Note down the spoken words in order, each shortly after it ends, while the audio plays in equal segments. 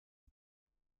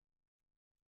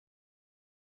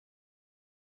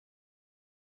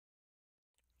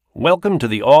Welcome to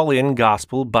the All-In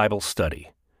Gospel Bible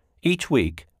Study. Each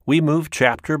week, we move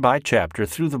chapter by chapter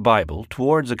through the Bible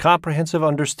towards a comprehensive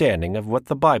understanding of what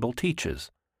the Bible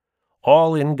teaches.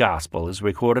 All-In Gospel is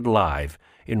recorded live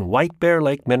in White Bear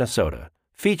Lake, Minnesota,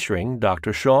 featuring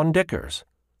Dr. Sean Dickers.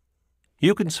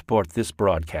 You can support this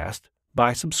broadcast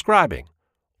by subscribing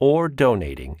or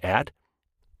donating at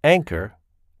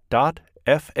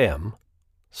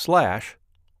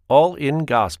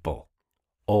anchor.fm/allingospel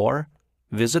or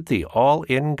visit the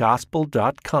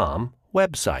allingospel.com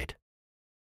website.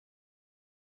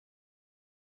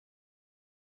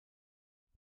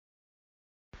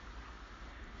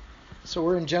 So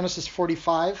we're in Genesis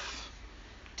 45,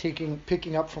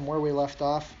 picking up from where we left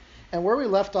off. And where we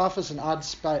left off is an odd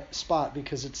spot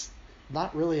because it's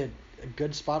not really a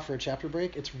good spot for a chapter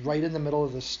break. It's right in the middle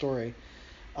of the story.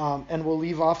 And we'll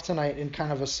leave off tonight in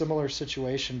kind of a similar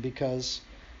situation because,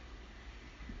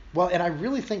 and I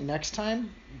really think next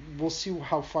time, we'll see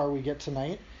how far we get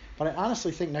tonight, but I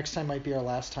honestly think next time might be our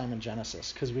last time in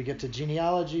Genesis because we get to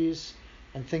genealogies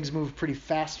and things move pretty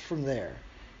fast from there.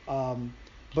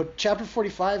 But chapter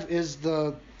 45 is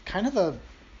the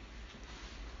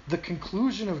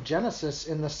conclusion of Genesis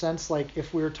in the sense, like,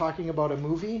 if we were talking about a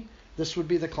movie, this would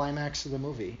be the climax of the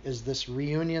movie, is this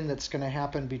reunion that's going to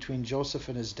happen between Joseph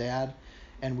and his dad.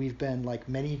 And we've been like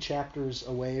many chapters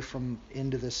away from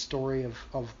into this story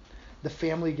of the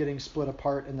family getting split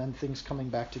apart and then things coming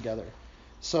back together.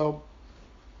 So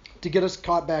to get us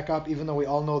caught back up, even though we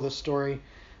all know the story,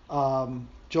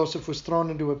 Joseph was thrown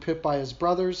into a pit by his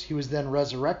brothers. He was then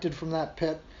resurrected from that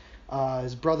pit.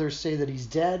 His brothers say that he's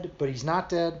dead, but he's not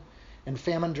dead. And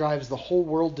famine drives the whole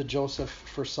world to Joseph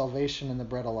for salvation and the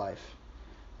bread of life.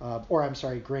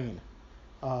 Grain.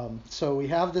 So we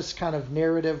have this kind of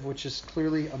narrative, which is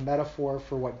clearly a metaphor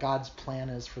for what God's plan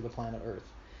is for the planet Earth.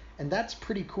 And that's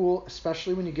pretty cool,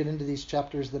 especially when you get into these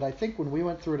chapters that I think when we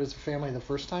went through it as a family the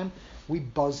first time, we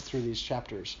buzzed through these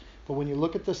chapters. But when you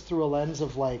look at this through a lens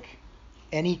of like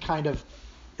any kind of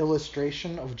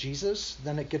illustration of Jesus,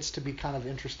 then it gets to be kind of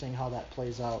interesting how that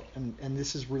plays out. And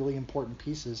this is really important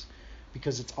pieces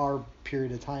because it's our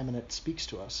period of time and it speaks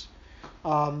to us.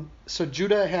 So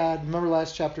Judah remember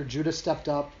last chapter, Judah stepped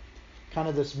up, kind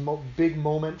of this big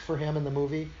moment for him in the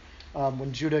movie,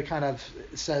 when Judah kind of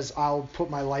says, I'll put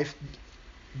my life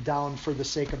down for the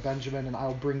sake of Benjamin and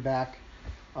I'll bring back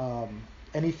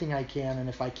anything I can, and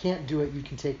if I can't do it, you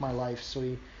can take my life. So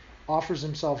he offers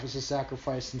himself as a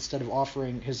sacrifice instead of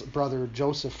offering his brother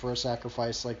Joseph for a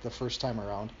sacrifice like the first time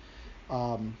around.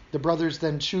 The brothers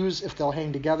then choose if they'll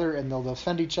hang together and they'll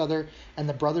defend each other, and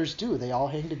the brothers do. They all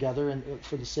hang together, and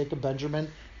for the sake of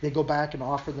Benjamin, they go back and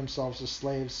offer themselves as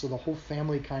slaves. So the whole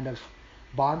family kind of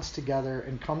bonds together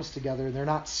and comes together. They're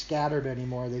not scattered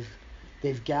anymore.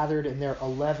 They've gathered, and they're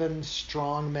 11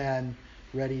 strong men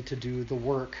ready to do the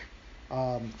work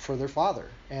for their father.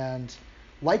 And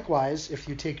likewise, if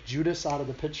you take Judas out of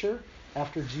the picture,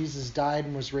 after Jesus died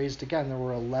and was raised again, there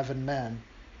were 11 men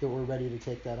that were ready to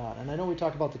take that on. And I know we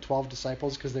talk about the 12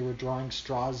 disciples because they were drawing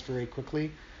straws very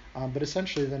quickly, but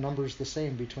essentially the number's the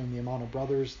same between the amount of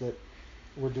brothers that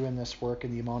were doing this work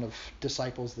and the amount of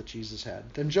disciples that Jesus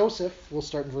had. Then Joseph, we'll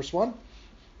start in verse 1,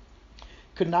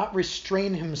 could not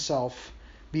restrain himself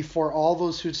before all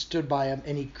those who stood by him,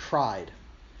 and he cried,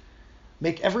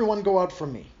 "Make everyone go out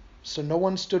from me." So no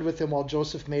one stood with him while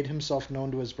Joseph made himself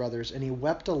known to his brothers, and he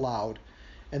wept aloud.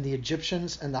 And the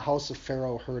Egyptians and the house of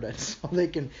Pharaoh heard it. So they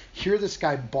can hear this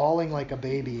guy bawling like a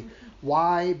baby.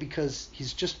 Why? Because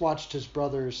he's just watched his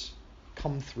brothers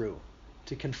come through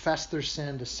to confess their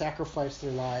sin, to sacrifice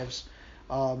their lives.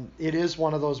 It is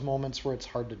one of those moments where it's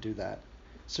hard to do that.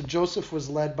 So Joseph was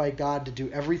led by God to do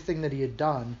everything that he had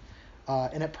done.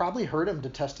 And it probably hurt him to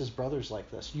test his brothers like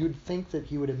this. You'd think that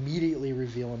he would immediately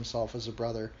reveal himself as a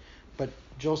brother. But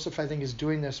Joseph, I think, is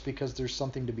doing this because there's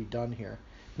something to be done here.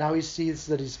 Now he sees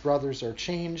that his brothers are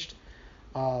changed.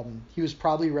 He was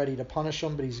probably ready to punish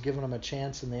them, but he's given them a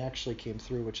chance, and they actually came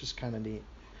through, which is kind of neat.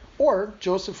 Or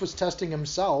Joseph was testing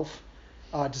himself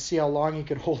to see how long he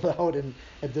could hold out, and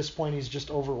at this point he's just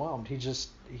overwhelmed. He has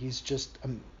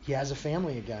a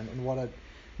family again, and what a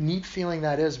neat feeling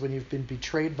that is when you've been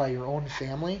betrayed by your own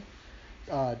family,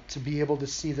 to be able to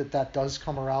see that does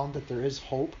come around, that there is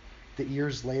hope, that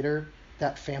years later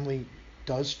that family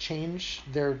does change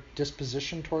their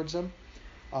disposition towards him,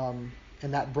 and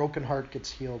that broken heart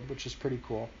gets healed, which is pretty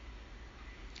cool.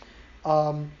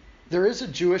 There is a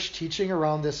Jewish teaching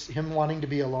around this, him wanting to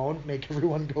be alone, make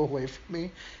everyone go away from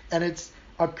me, and it's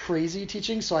a crazy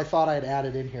teaching, so I thought I'd add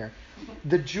it in here.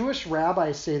 The Jewish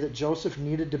rabbis say that Joseph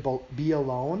needed to be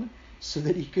alone so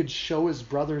that he could show his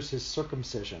brothers his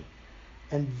circumcision.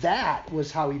 And that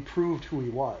was how he proved who he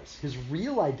was. His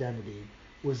real identity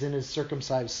was in his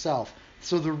circumcised self.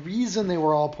 So the reason they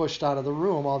were all pushed out of the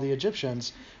room, all the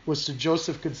Egyptians, was so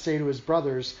Joseph could say to his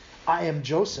brothers, I am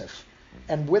Joseph.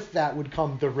 And with that would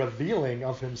come the revealing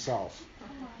of himself.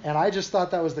 And I just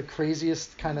thought that was the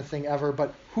craziest kind of thing ever.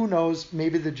 But who knows,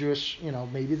 maybe the Jewish,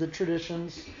 maybe the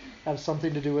traditions have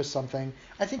something to do with something.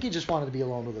 I think he just wanted to be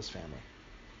alone with his family.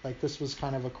 Like, this was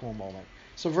kind of a cool moment.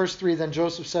 So verse 3, then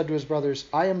Joseph said to his brothers,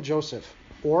 I am Joseph.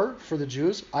 Or, for the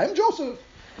Jews, I am Joseph.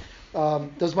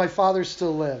 Does my father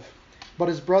still live? But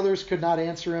his brothers could not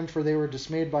answer him, for they were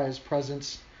dismayed by his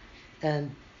presence.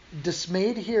 And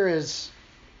dismayed here is,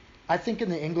 I think in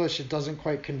the English it doesn't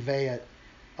quite convey it.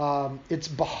 It's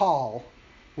bahal,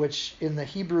 which in the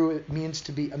Hebrew it means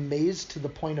to be amazed to the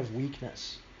point of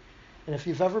weakness. And if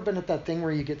you've ever been at that thing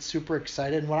where you get super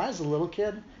excited, and when I was a little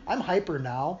kid, I'm hyper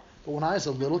now, but when I was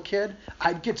a little kid,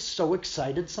 I'd get so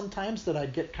excited sometimes that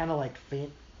I'd get kind of like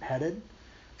faint-headed.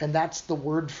 And that's the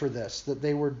word for this, that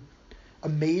they were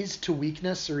amazed to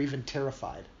weakness or even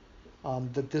terrified,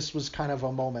 that this was kind of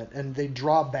a moment. And they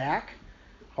draw back,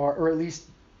 or at least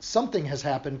something has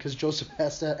happened because Joseph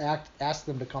has to ask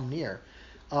them to come near.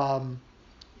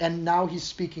 And now he's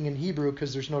speaking in Hebrew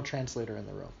because there's no translator in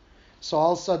the room. So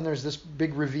all of a sudden there's this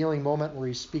big revealing moment where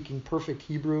he's speaking perfect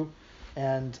Hebrew.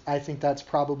 And I think that's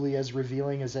probably as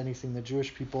revealing as anything the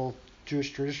Jewish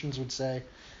traditions would say.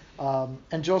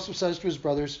 And Joseph says to his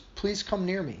brothers, please come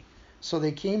near me. So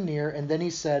they came near, and then he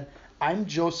said, I'm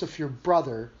Joseph, your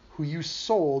brother, who you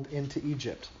sold into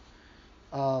Egypt.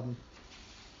 I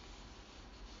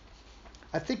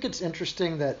think it's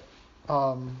interesting that,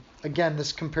 again,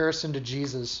 this comparison to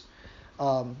Jesus,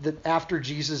 that after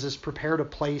Jesus has prepared a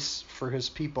place for his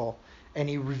people and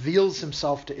he reveals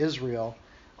himself to Israel,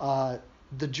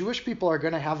 the Jewish people are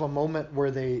going to have a moment where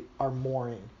they are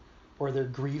mourning or they're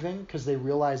grieving because they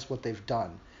realize what they've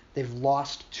done. They've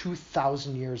lost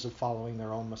 2,000 years of following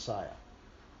their own Messiah.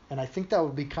 And I think that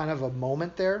would be kind of a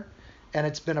moment there. And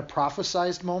it's been a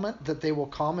prophesized moment that they will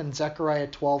come. In Zechariah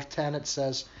 12:10 it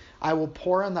says, I will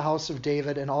pour on the house of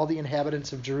David and all the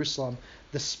inhabitants of Jerusalem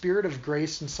the spirit of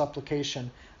grace and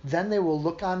supplication. Then they will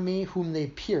look on me whom they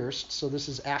pierced. So this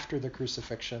is after the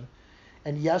crucifixion.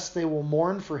 And yes, they will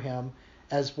mourn for him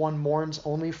as one mourns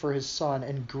only for his son,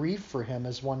 and grieve for him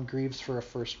as one grieves for a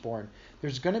firstborn.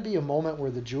 There's going to be a moment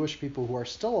where the Jewish people who are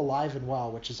still alive and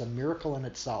well, which is a miracle in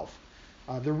itself.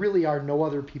 There really are no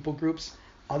other people groups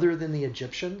other than the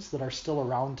Egyptians that are still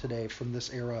around today from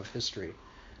this era of history.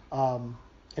 And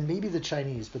maybe the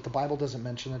Chinese, but the Bible doesn't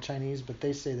mention the Chinese, but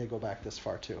they say they go back this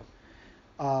far too.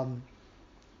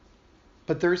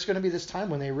 But there's going to be this time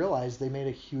when they realize they made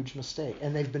a huge mistake,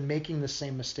 and they've been making the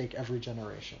same mistake every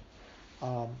generation.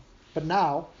 But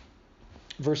now,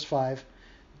 verse 5,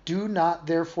 do not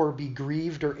therefore be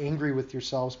grieved or angry with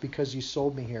yourselves because you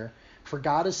sold me here, for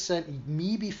God has sent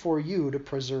me before you to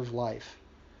preserve life.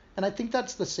 And I think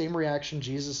that's the same reaction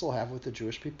Jesus will have with the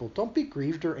Jewish people. Don't be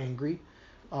grieved or angry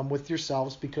with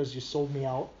yourselves because you sold me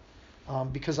out,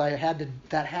 because that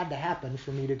had to happen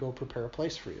for me to go prepare a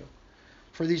place for you.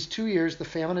 For these 2 years the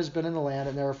famine has been in the land,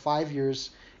 and there are 5 years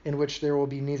in which there will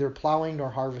be neither plowing nor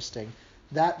harvesting.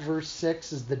 That verse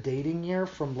 6 is the dating year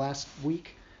from last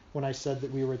week when I said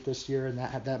that we were at this year and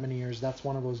that had that many years. That's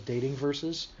one of those dating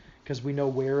verses because we know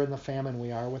where in the famine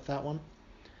we are with that one.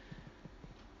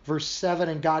 Verse 7,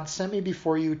 and God sent me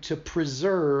before you to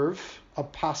preserve a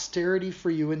posterity for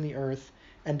you in the earth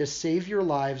and to save your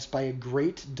lives by a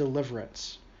great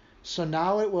deliverance. So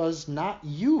now it was not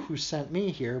you who sent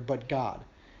me here, but God.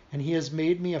 And he has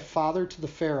made me a father to the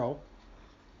Pharaoh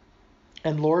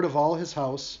and Lord of all his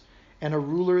house, and a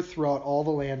ruler throughout all the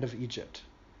land of Egypt.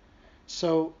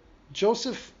 So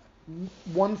Joseph,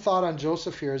 one thought on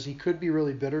Joseph here is he could be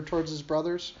really bitter towards his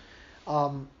brothers,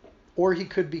 or he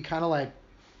could be kind of like,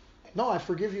 no, I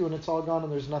forgive you and it's all gone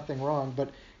and there's nothing wrong.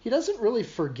 But he doesn't really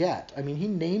forget. I mean, he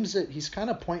names it. He's kind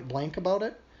of point blank about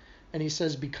it. And he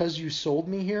says, because you sold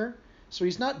me here. So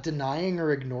he's not denying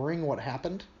or ignoring what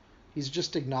happened. He's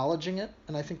just acknowledging it.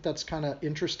 And I think that's kind of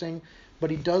interesting. But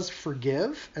he does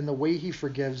forgive, and the way he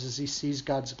forgives is he sees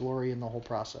God's glory in the whole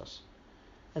process.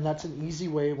 And that's an easy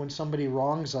way when somebody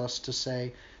wrongs us to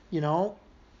say,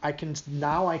 I can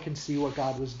see what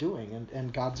God was doing,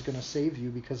 and God's going to save you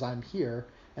because I'm here,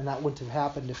 and that wouldn't have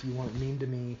happened if you weren't mean to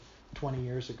me 20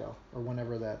 years ago, or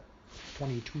whenever that,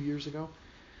 22 years ago.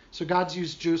 So God's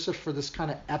used Joseph for this kind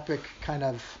of epic kind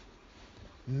of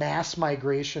mass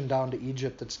migration down to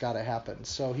Egypt that's got to happen.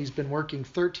 So he's been working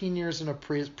 13 years in a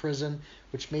prison,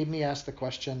 which made me ask the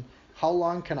question, how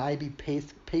long can I be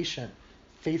patient,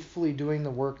 faithfully doing the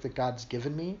work that God's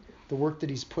given me, the work that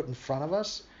he's put in front of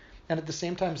us? And at the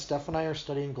same time, Steph and I are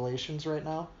studying Galatians right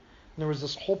now. And there was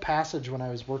this whole passage when I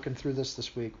was working through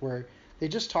this week where they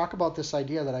just talk about this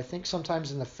idea that I think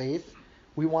sometimes in the faith,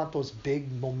 we want those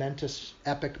big, momentous,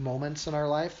 epic moments in our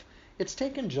life. It's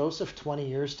taken Joseph 20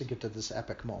 years to get to this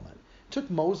epic moment. It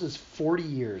took Moses 40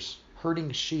 years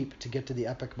herding sheep to get to the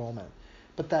epic moment.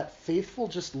 But that faithful,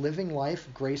 just living life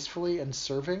gracefully and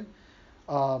serving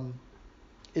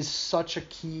is such a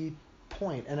key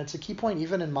point. And it's a key point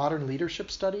even in modern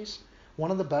leadership studies.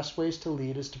 One of the best ways to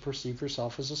lead is to perceive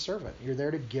yourself as a servant. You're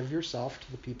there to give yourself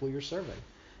to the people you're serving.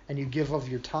 And you give of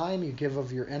your time, you give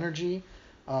of your energy,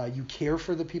 you care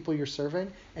for the people you're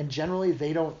serving, and generally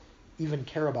they don't even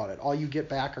care about it. All you get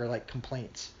back are like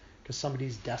complaints because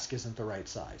somebody's desk isn't the right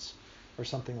size or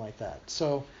something like that.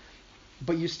 So,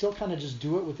 but you still kind of just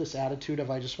do it with this attitude of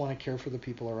I just want to care for the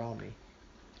people around me.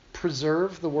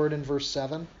 Preserve, the word in verse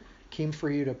 7, came for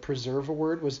you to preserve a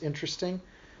word, was interesting.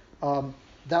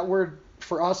 That word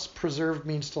for us, preserve,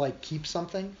 means to like keep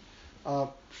something.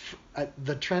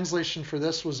 The translation for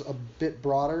this was a bit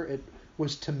broader. It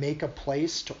was to make a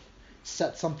place, to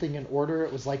set something in order.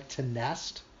 It was like to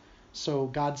nest. So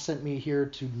God sent me here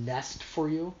to nest for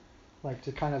you, like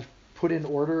to kind of put in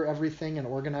order everything and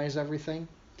organize everything,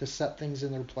 to set things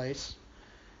in their place.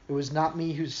 It was not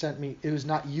me who sent me. It was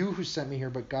not you who sent me here,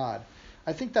 but God.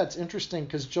 I think that's interesting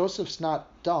because Joseph's not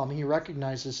dumb. He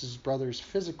recognizes his brothers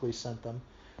physically sent them,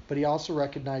 but he also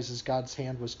recognizes God's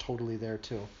hand was totally there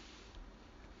too.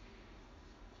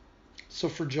 So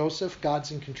for Joseph, God's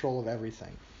in control of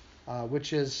everything,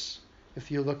 which is,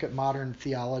 if you look at modern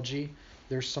theology,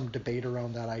 there's some debate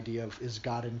around that idea of is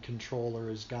God in control or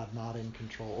is God not in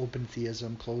control? Open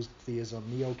theism, closed theism,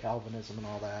 neo-Calvinism, and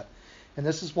all that. And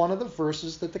this is one of the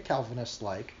verses that the Calvinists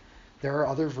like. There are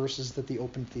other verses that the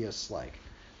open theists like.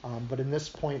 But in this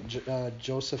point,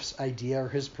 Joseph's idea or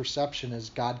his perception is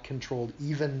God controlled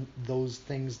even those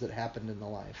things that happened in the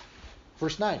life.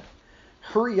 Verse 9.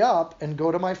 Hurry up and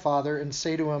go to my father and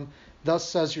say to him, thus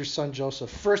says your son Joseph.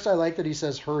 First, I like that he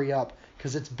says hurry up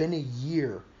because it's been a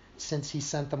year since he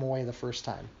sent them away the first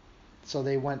time. So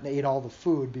they went and ate all the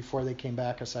food before they came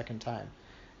back a second time,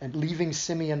 and leaving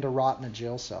Simeon to rot in a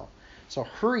jail cell. So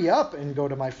hurry up and go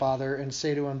to my father and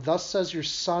say to him, thus says your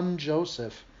son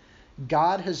Joseph,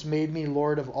 God has made me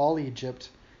Lord of all Egypt.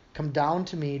 Come down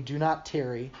to me, do not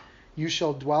tarry. You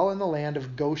shall dwell in the land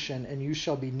of Goshen, and you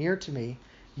shall be near to me,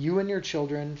 you and your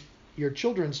children, your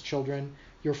children's children,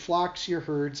 your flocks, your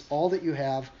herds, all that you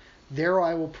have. There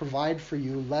I will provide for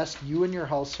you, lest you and your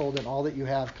household and all that you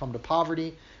have come to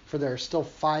poverty, for there are still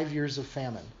 5 years of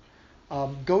famine.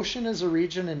 Goshen is a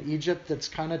region in Egypt that's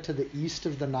kind of to the east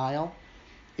of the Nile.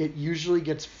 It usually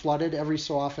gets flooded every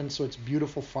so often, so it's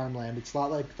beautiful farmland. It's a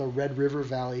lot like the Red River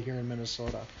Valley here in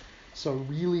Minnesota. So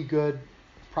really good,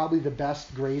 probably the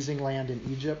best grazing land in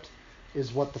Egypt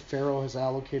is what the Pharaoh has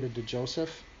allocated to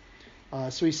Joseph.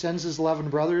 So he sends his 11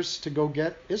 brothers to go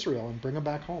get Israel and bring them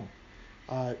back home.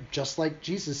 Just like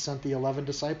Jesus sent the 11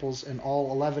 disciples, and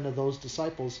all 11 of those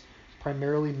disciples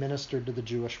primarily ministered to the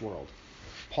Jewish world.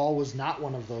 Paul was not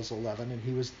one of those 11, and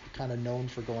he was kind of known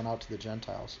for going out to the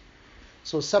Gentiles.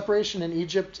 So separation in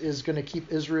Egypt is going to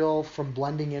keep Israel from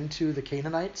blending into the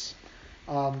Canaanites.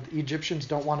 The Egyptians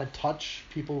don't want to touch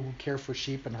people who care for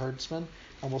sheep and herdsmen,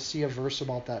 and we'll see a verse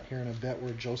about that here in a bit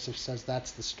where Joseph says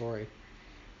that's the story.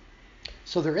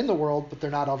 So they're in the world, but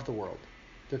they're not of the world.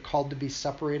 They're called to be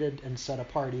separated and set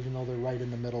apart, even though they're right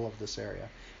in the middle of this area.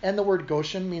 And the word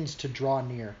Goshen means to draw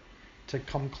near, to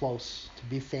come close, to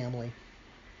be family.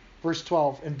 Verse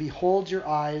 12, and behold your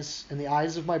eyes and the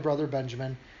eyes of my brother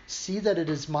Benjamin, see that it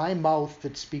is my mouth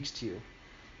that speaks to you.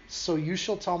 So you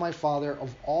shall tell my father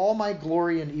of all my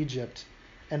glory in Egypt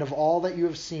and of all that you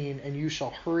have seen, and you shall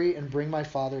hurry and bring my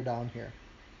father down here.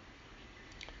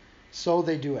 So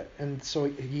they do it. And so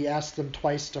he asked them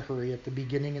twice to hurry at the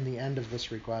beginning and the end of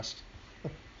this request.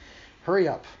 Hurry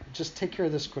up. Just take care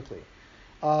of this quickly.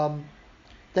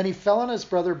 Then he fell on his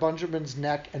brother Benjamin's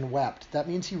neck and wept. That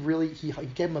means he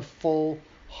gave him a full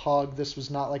hug. This was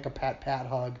not like a pat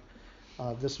hug.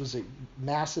 This was a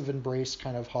massive embrace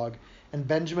kind of hug. And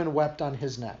Benjamin wept on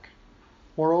his neck.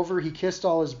 Moreover, he kissed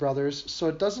all his brothers. So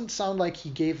it doesn't sound like he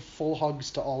gave full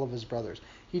hugs to all of his brothers.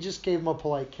 He just gave them a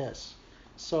polite kiss.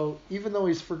 So even though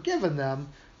he's forgiven them,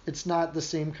 it's not the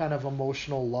same kind of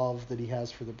emotional love that he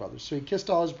has for the brothers. So he kissed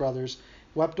all his brothers,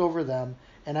 wept over them,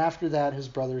 and after that his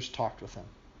brothers talked with him.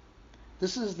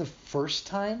 This is the first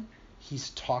time he's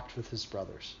talked with his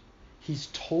brothers. He's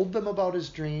told them about his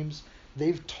dreams.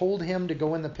 They've told him to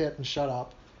go in the pit and shut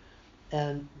up.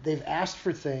 And they've asked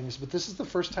for things, but this is the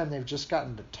first time they've just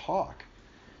gotten to talk.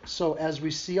 So as we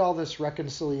see all this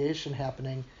reconciliation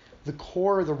happening, the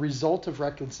core, the result of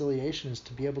reconciliation is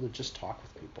to be able to just talk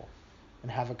with people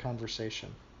and have a conversation.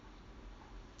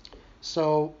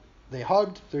 So they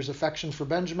hugged. There's affection for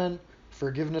Benjamin,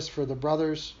 forgiveness for the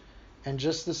brothers, and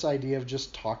just this idea of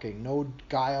just talking. No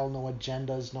guile, no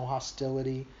agendas, no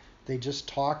hostility. They just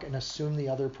talk and assume the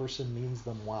other person means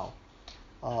them well.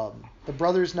 The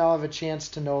brothers now have a chance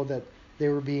to know that they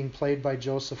were being played by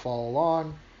Joseph all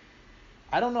along.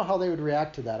 I don't know how they would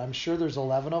react to that. I'm sure there's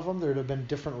 11 of them. There would have been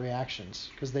different reactions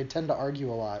because they tend to argue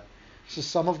a lot. So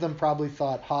some of them probably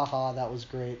thought, ha ha, that was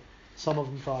great. Some of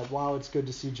them thought, wow, it's good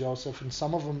to see Joseph. And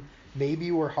some of them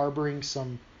maybe were harboring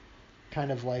some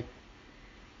kind of like,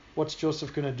 what's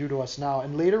Joseph going to do to us now?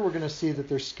 And later we're going to see that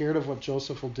they're scared of what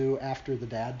Joseph will do after the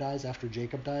dad dies, after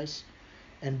Jacob dies.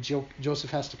 And Joseph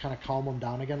has to kind of calm them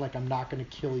down again, like, I'm not going to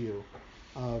kill you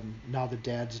now that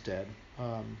dad's dead.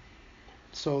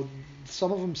 So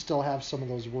some of them still have some of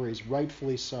those worries,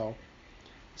 rightfully so.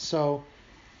 So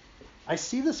I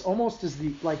see this almost as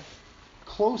the, like,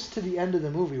 close to the end of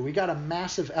the movie. We got a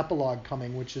massive epilogue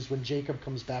coming, which is when Jacob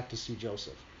comes back to see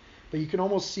Joseph. But you can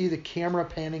almost see the camera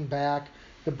panning back,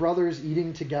 the brothers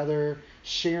eating together,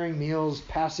 sharing meals,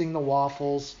 passing the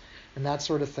waffles, and that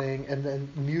sort of thing. And then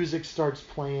music starts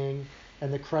playing,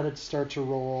 and the credits start to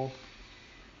roll.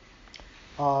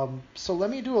 So let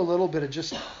me do a little bit of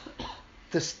just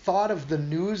this thought of the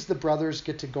news the brothers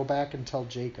get to go back and tell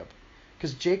Jacob.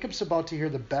 Because Jacob's about to hear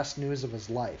the best news of his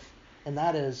life, and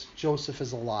that is Joseph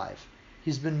is alive.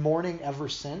 He's been mourning ever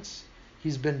since.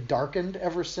 He's been darkened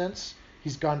ever since.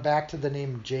 He's gone back to the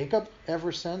name Jacob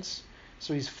ever since.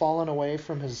 So he's fallen away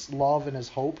from his love and his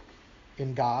hope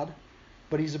in God.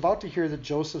 But he's about to hear that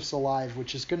Joseph's alive,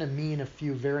 which is going to mean a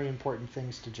few very important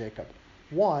things to Jacob.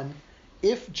 One,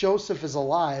 if Joseph is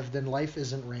alive, then life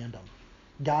isn't random.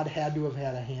 God had to have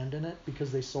had a hand in it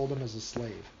because they sold him as a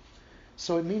slave.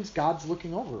 So it means God's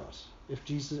looking over us. If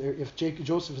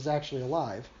Joseph is actually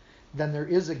alive, then there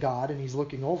is a God and he's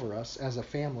looking over us as a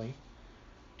family.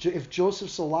 If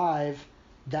Joseph's alive,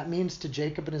 that means to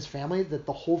Jacob and his family that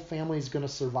the whole family is going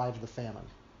to survive the famine.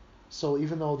 So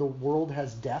even though the world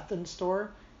has death in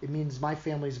store, it means my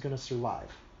family is going to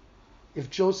survive. If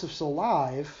Joseph's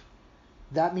alive,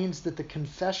 that means that the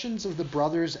confessions of the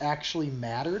brothers actually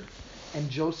mattered, and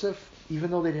Joseph,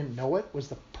 even though they didn't know it, was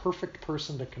the perfect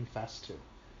person to confess to,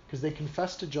 because they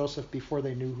confessed to Joseph before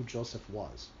they knew who Joseph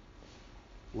was.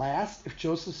 Last, if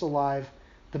Joseph's alive,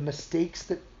 the mistakes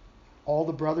that all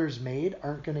the brothers made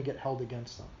aren't going to get held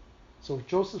against them. So if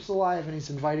Joseph's alive and he's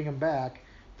inviting them back,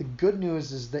 the good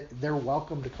news is that they're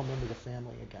welcome to come into the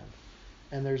family again.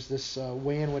 And there's this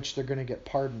way in which they're going to get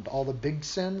pardoned, all the big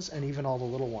sins and even all the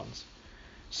little ones.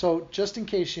 So just in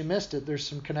case you missed it, there's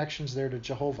some connections there to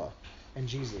Jehovah and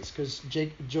Jesus, because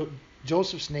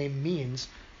Joseph's name means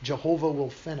Jehovah will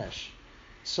finish.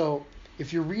 So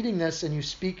if you're reading this and you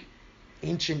speak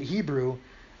ancient Hebrew,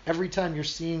 every time you're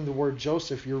seeing the word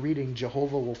Joseph, you're reading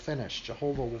Jehovah will finish,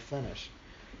 Jehovah will finish.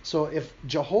 So if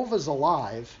Jehovah's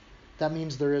alive, that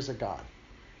means there is a God,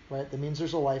 right? That means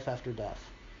there's a life after death.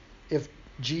 If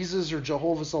Jesus or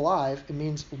Jehovah's alive, it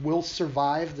means we'll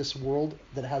survive this world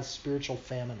that has spiritual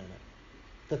famine in it.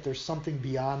 That there's something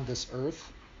beyond this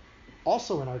earth.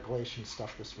 Also in our Galatians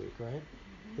stuff this week, right?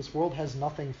 Mm-hmm. This world has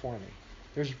nothing for me.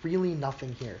 There's really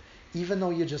nothing here. Even though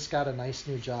you just got a nice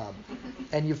new job.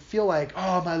 And you feel like,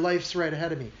 oh, my life's right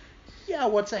ahead of me. Yeah,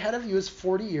 what's ahead of you is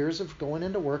 40 years of going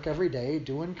into work every day,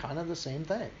 doing kind of the same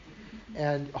thing.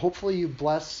 And hopefully you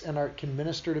bless and can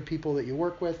minister to people that you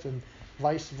work with and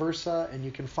vice versa, and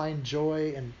you can find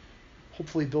joy and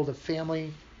hopefully build a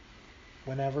family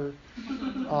whenever.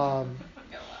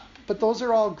 But those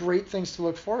are all great things to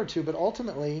look forward to. But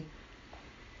ultimately,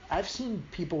 I've seen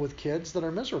people with kids that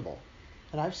are miserable.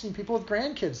 And I've seen people with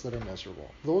grandkids that are miserable.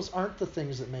 Those aren't the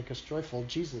things that make us joyful.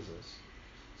 Jesus is.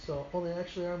 So, they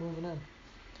actually are moving in.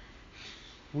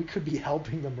 We could be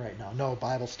helping them right now. No,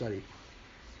 Bible study.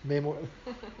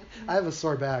 I have a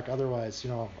sore back. Otherwise,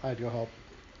 I'd go help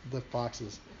lift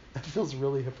boxes. That feels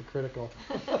really hypocritical.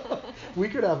 We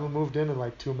could have them moved in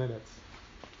like 2 minutes.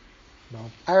 No,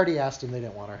 I already asked them. They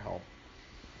didn't want our help.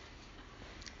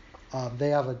 They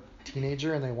have a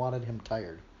teenager and they wanted him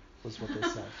tired, was what they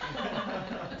said.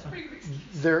 That's pretty good.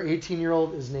 Their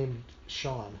 18-year-old is named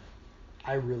Sean.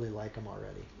 I really like him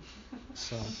already.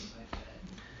 So,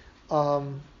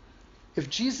 if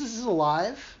Jesus is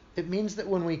alive, it means that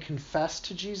when we confess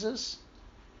to Jesus,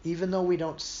 even though we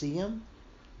don't see him,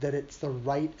 that it's the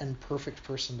right and perfect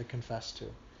person to confess to,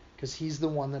 because he's the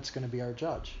one that's going to be our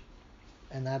judge.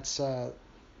 And that's, I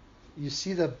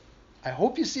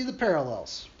hope you see the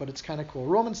parallels, but it's kind of cool.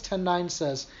 Romans 10:9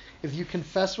 says, if you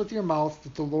confess with your mouth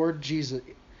that the Lord Jesus,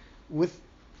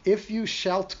 If you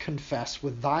shalt confess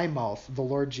with thy mouth the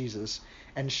Lord Jesus,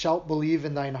 and shalt believe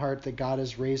in thine heart that God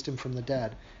has raised him from the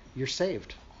dead, you're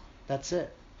saved. That's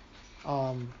it.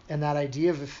 And that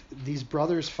idea of if these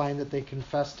brothers find that they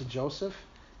confess to Joseph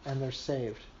and they're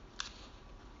saved.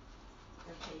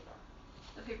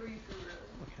 The paper you threw earlier.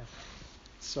 Okay.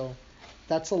 So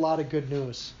that's a lot of good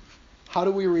news. How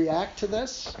do we react to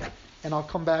this? And I'll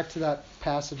come back to that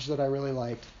passage that I really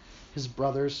liked. His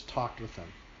brothers talked with him.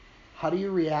 How do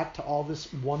you react to all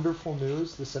this wonderful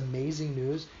news, this amazing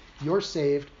news? You're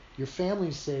saved. Your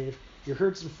family's saved. Your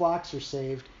herds and flocks are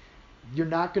saved. You're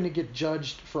not going to get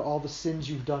judged for all the sins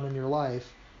you've done in your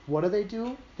life. What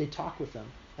do? They talk with them.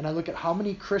 And I look at how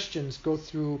many Christians go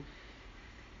through,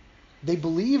 they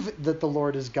believe that the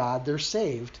Lord is God, they're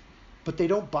saved, but they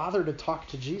don't bother to talk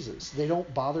to Jesus. They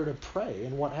don't bother to pray.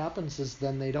 And what happens is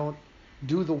then they don't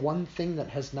do the one thing that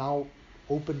has now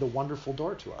opened a wonderful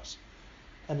door to us.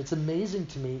 And it's amazing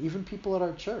to me, even people at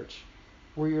our church,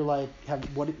 where you're like,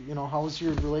 how's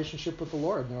your relationship with the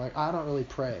Lord? And they're like, I don't really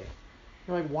pray.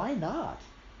 You're like, why not?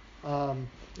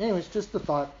 Anyways, just the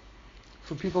thought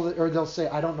for people that, or they'll say,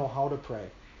 I don't know how to pray.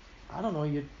 I don't know.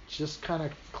 You just kind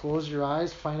of close your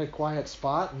eyes, find a quiet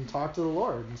spot, and talk to the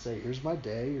Lord and say, here's my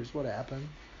day. Here's what happened.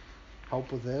 Help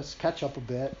with this. Catch up a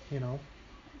bit,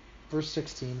 Verse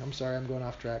 16. I'm sorry, I'm going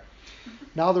off track.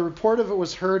 Now the report of it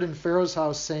was heard in Pharaoh's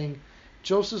house, saying,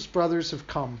 Joseph's brothers have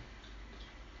come.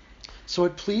 So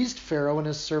it pleased Pharaoh and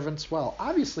his servants well.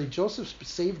 Obviously, Joseph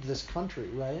saved this country,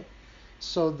 right?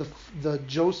 So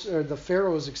the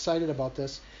Pharaoh is excited about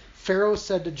this. Pharaoh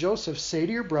said to Joseph, say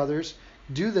to your brothers,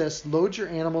 do this, load your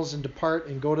animals and depart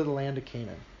and go to the land of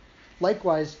Canaan.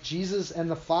 Likewise, Jesus and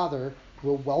the Father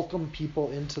will welcome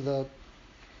people into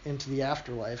the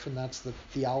afterlife, and that's the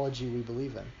theology we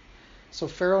believe in. So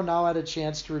Pharaoh now had a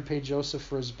chance to repay Joseph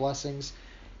for his blessings.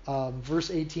 Verse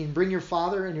 18, bring your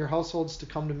father and your households to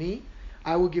come to me.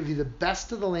 I will give you the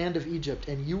best of the land of Egypt,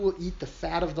 and you will eat the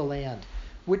fat of the land,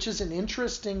 which is an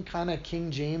interesting kind of King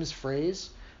James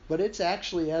phrase, but it's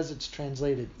actually, as it's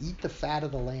translated, eat the fat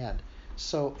of the land.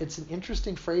 So it's an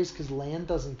interesting phrase because land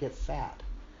doesn't get fat.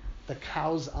 The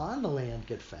cows on the land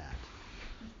get fat.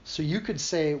 So you could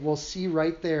say, well, see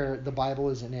right there, the Bible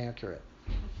is inaccurate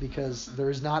because there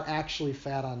is not actually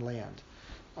fat on land.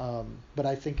 But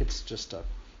I think it's just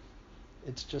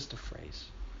a phrase.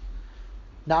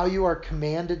 Now you are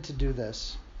commanded to do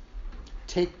this.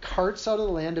 Take carts out of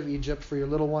the land of Egypt for your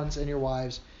little ones and your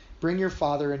wives. Bring your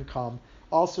father and come.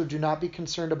 Also, do not be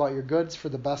concerned about your goods, for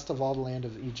the best of all the land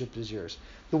of Egypt is yours.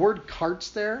 The word carts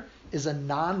there is a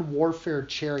non-warfare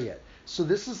chariot. So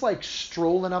this is like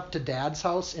strolling up to Dad's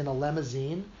house in a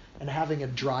limousine and having a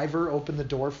driver open the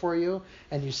door for you,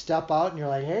 and you step out and you're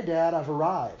like, hey, Dad, I've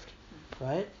arrived.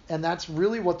 Right? And that's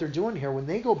really what they're doing here. When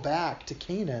they go back to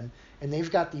Canaan and they've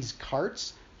got these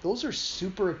carts, those are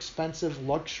super expensive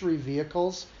luxury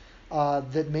vehicles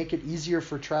that make it easier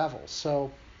for travel.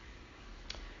 So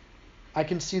I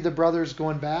can see the brothers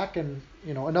going back, and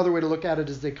another way to look at it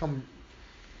is they come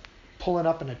pulling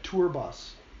up in a tour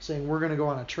bus saying, we're going to go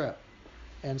on a trip.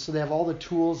 And so they have all the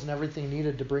tools and everything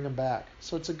needed to bring them back.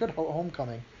 So it's a good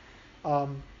homecoming.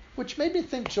 Which made me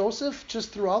think Joseph,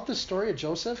 just throughout the story of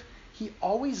Joseph, he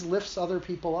always lifts other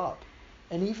people up.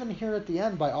 And even here at the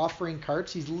end, by offering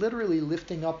carts, he's literally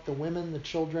lifting up the women, the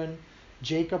children.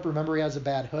 Jacob, remember, he has a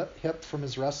bad hip from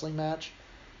his wrestling match.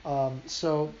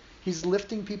 So he's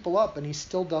lifting people up, and he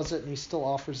still does it, and he still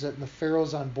offers it, and the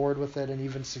Pharaoh's on board with it and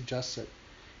even suggests it.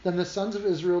 Then the sons of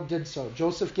Israel did so.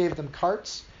 Joseph gave them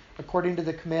carts according to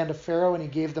the command of Pharaoh, and he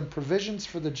gave them provisions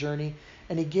for the journey,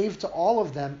 and he gave to all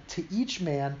of them, to each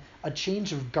man, a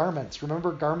change of garments.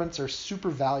 Remember, garments are super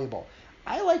valuable.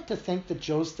 I like to think that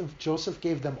Joseph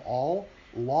gave them all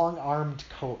long-armed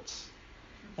coats.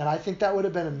 And I think that would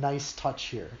have been a nice touch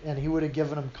here. And he would have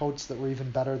given them coats that were even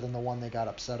better than the one they got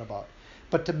upset about.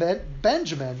 But to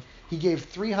Benjamin, he gave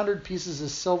 300 pieces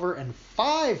of silver and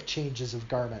 5 changes of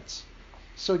garments.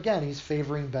 So again, he's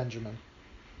favoring Benjamin.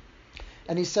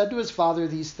 And he said to his father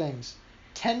these things,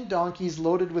 10 donkeys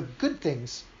loaded with good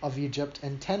things of Egypt,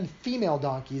 and 10 female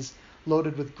donkeys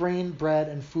loaded with grain, bread,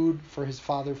 and food for his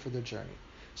father for the journey.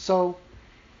 So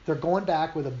they're going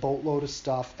back with a boatload of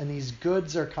stuff, and these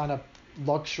goods are kind of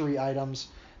luxury items,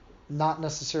 not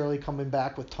necessarily coming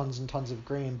back with tons and tons of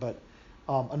grain, but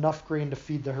enough grain to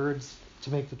feed the herds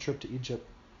to make the trip to Egypt.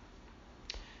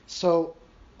 So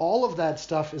all of that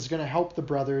stuff is going to help the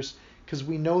brothers, because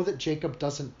we know that Jacob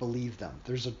doesn't believe them.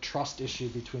 There's a trust issue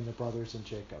between the brothers and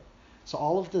Jacob. So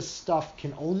all of this stuff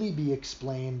can only be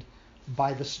explained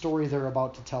by the story they're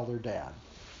about to tell their dad.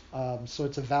 So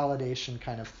it's a validation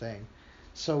kind of thing.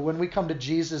 So when we come to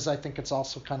Jesus, I think it's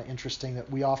also kind of interesting that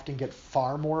we often get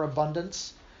far more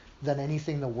abundance than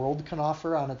anything the world can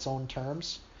offer on its own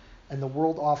terms. And the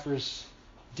world offers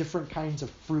different kinds of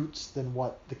fruits than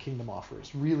what the kingdom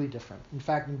offers. Really different. In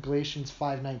fact, in Galatians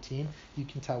 5:19, you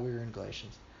can tell we were in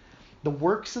Galatians. The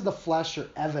works of the flesh are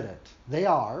evident. They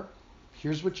are.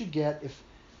 Here's what you get if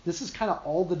this is kind of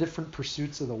all the different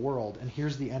pursuits of the world, and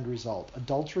here's the end result.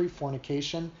 Adultery,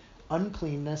 fornication,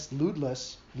 uncleanness,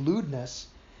 lewdness,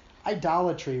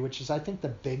 idolatry, which is I think the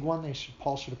big one.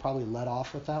 Paul should have probably led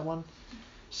off with that one.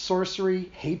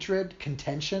 Sorcery, hatred,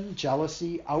 contention,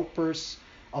 jealousy, outbursts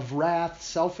of wrath,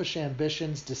 selfish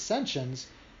ambitions, dissensions,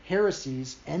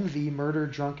 heresies, envy, murder,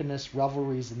 drunkenness,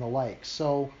 revelries, and the like.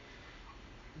 So,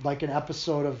 like an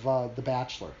episode of The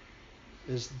Bachelor,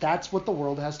 that's what the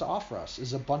world has to offer us,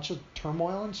 is a bunch of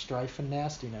turmoil and strife and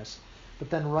nastiness. But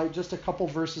then right just a couple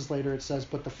verses later it says,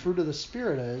 but the fruit of the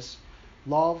Spirit is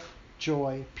love,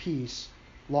 joy, peace,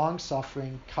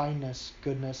 long-suffering, kindness,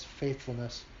 goodness,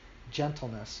 faithfulness,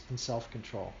 gentleness, and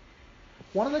self-control.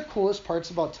 One of the coolest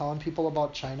parts about telling people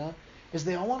about China is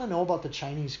they all want to know about the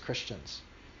Chinese Christians.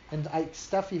 And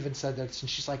Steph even said that, and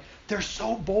she's like, they're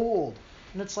so bold.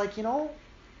 And it's like,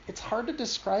 it's hard to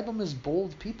describe them as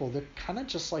bold people. They're kind of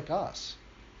just like us,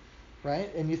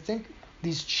 right? And you think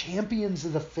these champions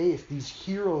of the faith, these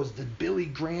heroes, the Billy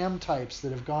Graham types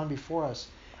that have gone before us,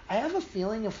 I have a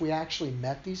feeling if we actually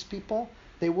met these people,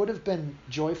 they would have been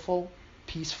joyful,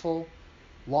 peaceful,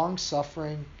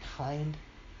 long-suffering, kind,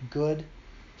 good,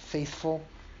 faithful,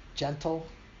 gentle,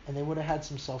 and they would have had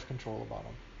some self-control about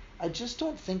them. I just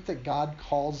don't think that God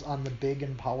calls on the big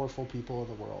and powerful people of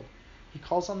the world. He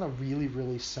calls on the really,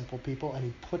 really simple people, and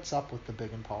he puts up with the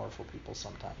big and powerful people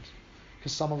sometimes,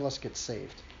 because some of us get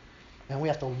saved. And we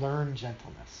have to learn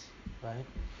gentleness, right?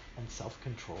 And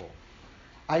self-control.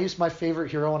 My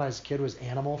favorite hero when I was a kid was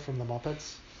Animal from the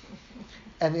Muppets.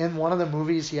 And in one of the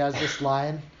movies, he has this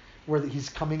line where he's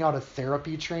coming out of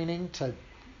therapy training to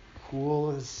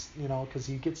cool his, because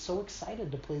he gets so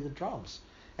excited to play the drums.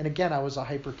 And again, I was a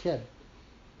hyper kid.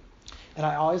 And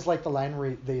I always like the line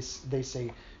where they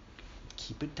say,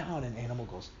 keep it down, and Animal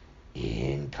goes,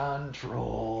 in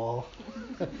control.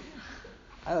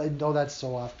 I know that's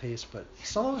so off pace, but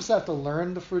some of us have to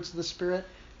learn the fruits of the Spirit,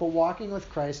 but walking with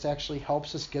Christ actually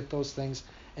helps us get those things.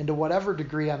 And to whatever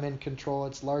degree I'm in control,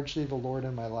 it's largely the Lord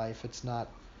in my life. It's not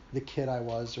the kid I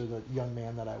was or the young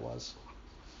man that I was.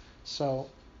 So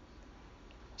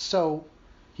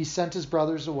he sent his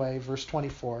brothers away, verse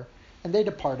 24, and they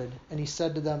departed, and he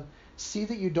said to them, see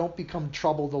that you don't become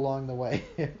troubled along the way.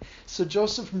 So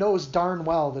Joseph knows darn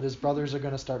well that his brothers are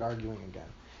going to start arguing again.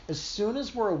 As soon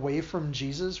as we're away from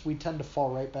Jesus, we tend to fall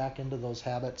right back into those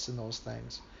habits and those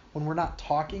things. When we're not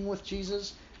talking with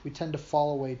Jesus, we tend to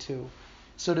fall away too.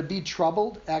 So to be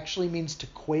troubled actually means to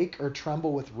quake or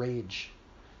tremble with rage.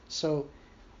 So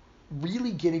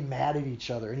really getting mad at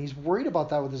each other. And he's worried about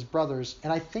that with his brothers.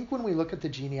 And I think when we look at the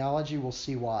genealogy, we'll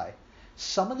see why.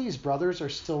 Some of these brothers are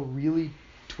still really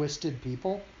twisted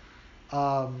people.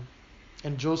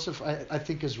 And Joseph, I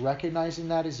think, is recognizing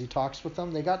that as he talks with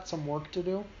them. They got some work to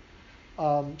do.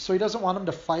 So he doesn't want them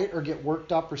to fight or get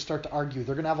worked up or start to argue.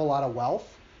 They're going to have a lot of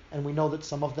wealth. And we know that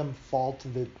some of them fall to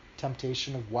the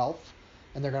temptation of wealth.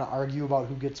 And they're going to argue about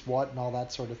who gets what and all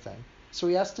that sort of thing. So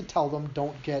he has to tell them,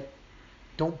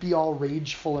 don't be all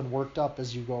rageful and worked up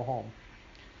as you go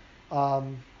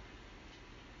home.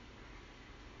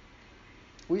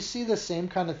 We see the same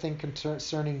kind of thing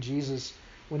concerning Jesus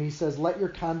when he says, let your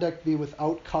conduct be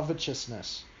without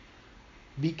covetousness.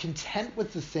 Be content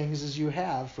with the things as you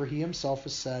have, for he himself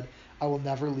has said, I will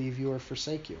never leave you or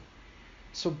forsake you.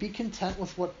 So be content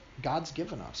with what God's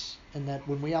given us, and that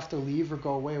when we have to leave or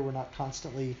go away, we're not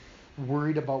constantly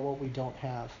worried about what we don't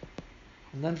have.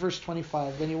 And then verse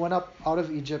 25, then he went up out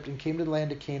of Egypt and came to the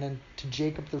land of Canaan to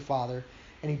Jacob their father,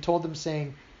 and he told them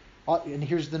saying, and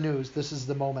here's the news, this is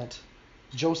the moment,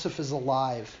 Joseph is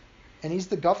alive, and he's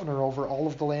the governor over all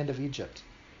of the land of Egypt.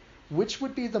 Which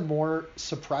would be the more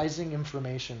surprising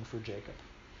information for Jacob?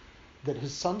 That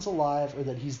his son's alive or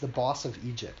that he's the boss of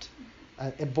Egypt?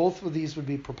 And both of these would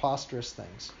be preposterous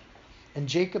things. And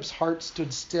Jacob's heart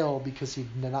stood still because he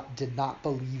did not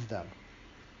believe them.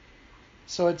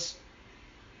 So it's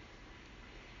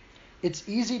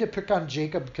easy to pick on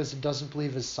Jacob because he doesn't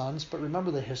believe his sons, but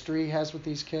remember the history he has with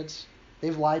these kids?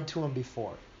 They've lied to him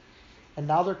before. And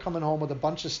now they're coming home with a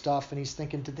bunch of stuff, and he's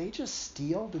thinking, did they just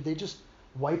steal? Did they just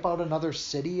wipe out another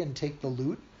city and take the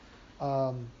loot?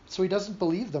 So he doesn't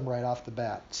believe them right off the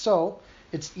bat. So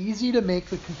it's easy to make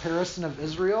the comparison of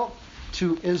Israel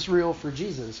to Israel for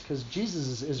Jesus, because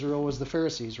Jesus' Israel was the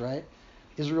Pharisees, right?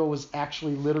 Israel was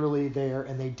actually literally there,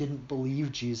 and they didn't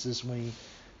believe Jesus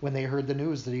when they heard the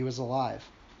news that he was alive.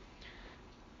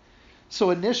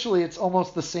 So initially, it's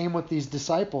almost the same with these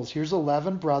disciples. Here's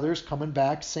 11 brothers coming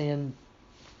back saying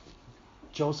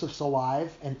Joseph's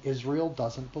alive, and Israel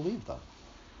doesn't believe them.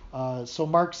 So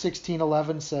Mark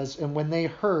 16:11 says, and when they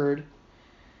heard,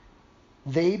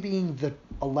 they being the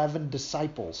 11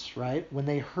 disciples, right? When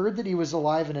they heard that he was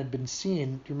alive and had been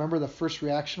seen, do you remember the first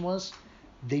reaction was?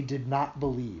 They did not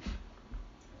believe.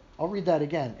 I'll read that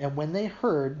again. And when they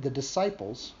heard, the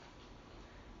disciples,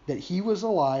 that he was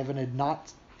alive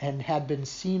and had been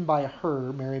seen by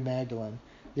her, Mary Magdalene,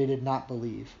 they did not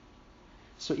believe.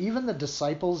 So even the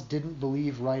disciples didn't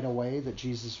believe right away that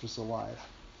Jesus was alive.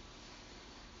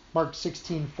 Mark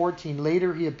 16:14,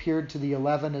 later he appeared to the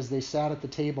 11 as they sat at the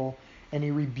table, and he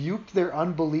rebuked their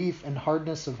unbelief and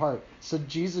hardness of heart. So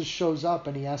Jesus shows up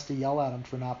and he has to yell at them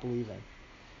for not believing.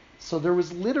 So there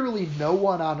was literally no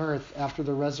one on earth after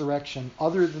the resurrection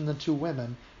other than the two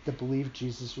women that believed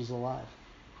Jesus was alive.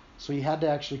 So he had to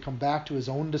actually come back to his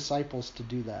own disciples to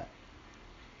do that.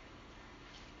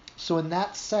 So in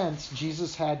that sense,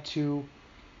 Jesus had to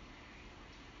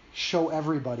show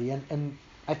everybody. And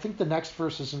I think the next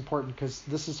verse is important because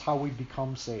this is how we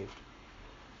become saved.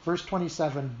 Verse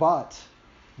 27, but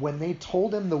when they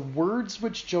told him the words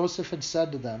which Joseph had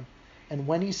said to them, and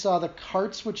when he saw the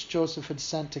carts which Joseph had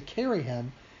sent to carry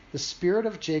him, the spirit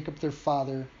of Jacob their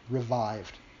father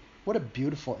revived. What a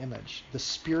beautiful image. The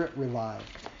spirit revived.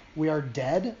 We are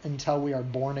dead until we are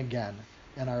born again,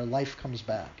 and our life comes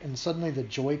back. And suddenly the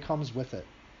joy comes with it.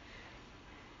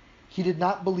 He did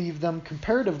not believe them.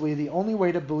 Comparatively, the only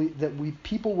way to believe that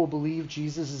people will believe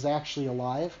Jesus is actually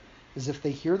alive is if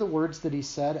they hear the words that he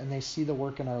said and they see the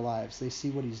work in our lives. They see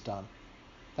what he's done.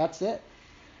 That's it.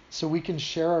 So we can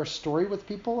share our story with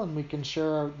people, and we can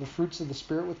share the fruits of the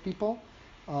Spirit with people.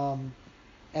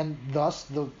 And thus,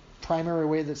 the primary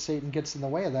way that Satan gets in the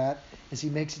way of that is he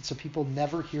makes it so people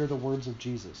never hear the words of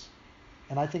Jesus.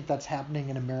 And I think that's happening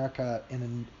in America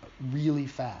really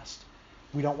fast.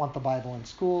 We don't want the Bible in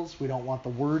schools. We don't want the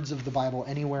words of the Bible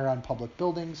anywhere on public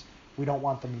buildings. We don't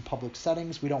want them in public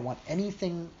settings. We don't want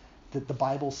anything that the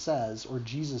Bible says or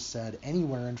Jesus said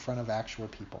anywhere in front of actual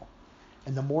people.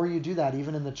 And the more you do that,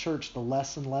 even in the church, the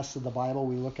less and less of the Bible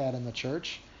we look at in the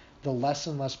church, the less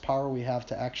and less power we have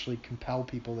to actually compel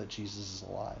people that Jesus is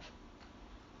alive.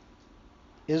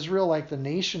 Israel, like the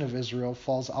nation of Israel,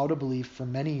 falls out of belief for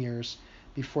many years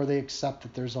before they accept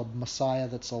that there's a Messiah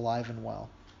that's alive and well.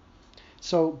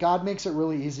 So God makes it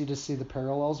really easy to see the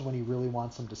parallels when he really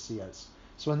wants them to see us.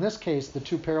 So in this case, the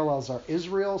two parallels are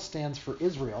Israel stands for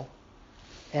Israel,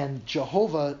 and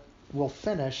Jehovah will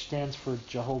finish stands for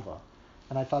Jehovah.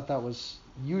 And I thought that was,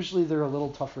 usually they're a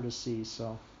little tougher to see.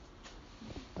 So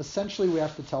essentially we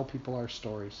have to tell people our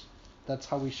stories. That's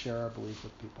how we share our belief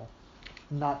with people.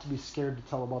 Not to be scared to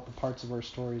tell about the parts of our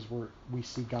stories where we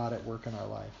see God at work in our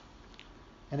life.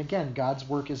 And again, God's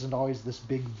work isn't always this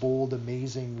big, bold,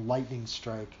 amazing lightning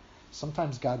strike.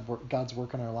 Sometimes God's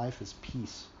work in our life is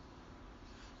peace.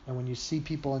 And when you see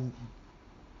people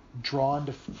drawn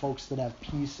to folks that have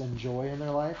peace and joy in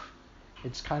their life,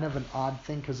 it's kind of an odd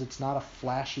thing because it's not a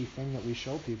flashy thing that we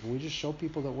show people. We just show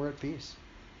people that we're at peace.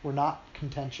 We're not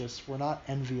contentious. We're not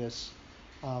envious.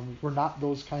 We're not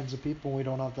those kinds of people. We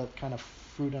don't have that kind of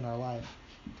fruit in our life.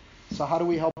 So how do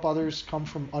we help others come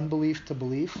from unbelief to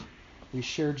belief? We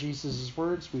share Jesus'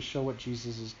 words. We show what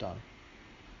Jesus has done.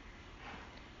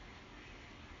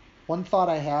 One thought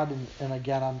I had, and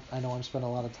again, I know I'm spending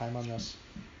a lot of time on this.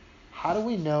 How do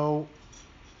we know,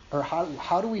 or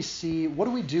how do we see, what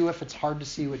do we do if it's hard to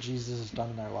see what Jesus has done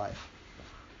in our life?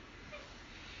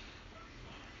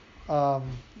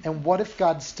 And what if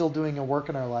God's still doing a work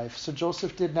in our life? So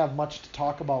Joseph didn't have much to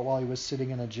talk about while he was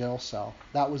sitting in a jail cell.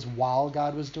 That was while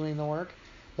God was doing the work.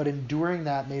 But enduring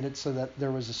that made it so that there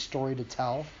was a story to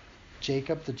tell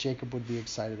that Jacob would be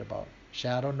excited about.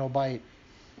 Shadow, no bite.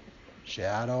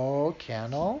 Shadow,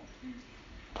 candle,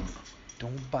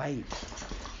 don't bite.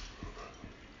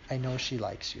 I know she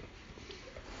likes you.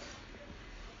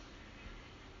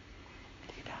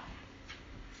 Lay down.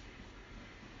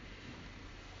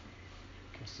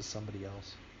 Goes to somebody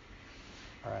else.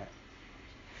 All right.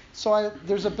 So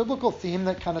there's a biblical theme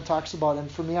that kind of talks about, and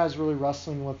for me, I was really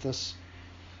wrestling with this.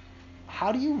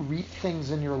 How do you reap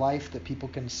things in your life that people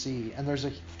can see? And there's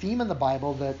a theme in the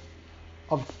Bible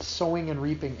of sowing and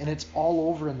reaping, and it's all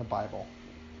over in the Bible.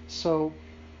 So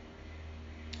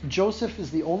Joseph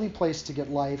is the only place to get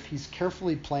life. He's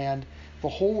carefully planned. The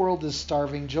whole world is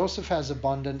starving. Joseph has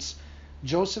abundance.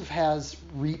 Joseph has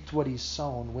reaped what he's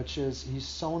sown, which is he's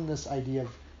sown this idea of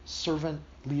servant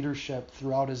leadership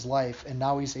throughout his life, and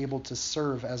now he's able to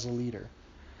serve as a leader.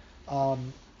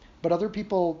 But other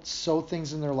people sow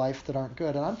things in their life that aren't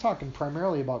good. And I'm talking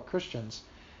primarily about Christians.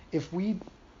 If we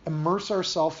immerse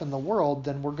ourselves in the world,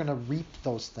 then we're going to reap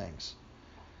those things.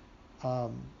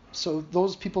 So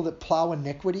those people that plow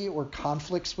iniquity or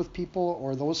conflicts with people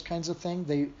or those kinds of things,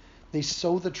 they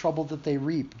sow the trouble that they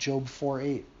reap. Job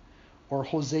 4:8. Or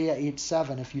Hosea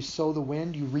 8:7. If you sow the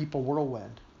wind, you reap a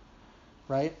whirlwind.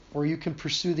 Right? Or you can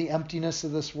pursue the emptiness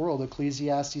of this world.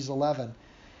 Ecclesiastes 11.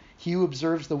 He who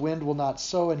observes the wind will not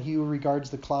sow, and he who regards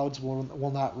the clouds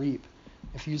will not reap.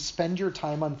 If you spend your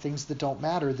time on things that don't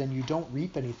matter, then you don't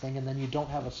reap anything, and then you don't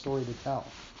have a story to tell.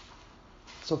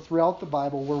 So throughout the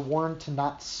Bible, we're warned to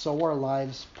not sow our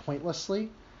lives pointlessly,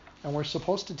 and we're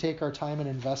supposed to take our time and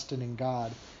invest it in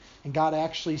God. And God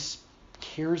actually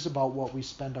cares about what we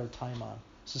spend our time on.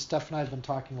 So Steph and I have been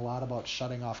talking a lot about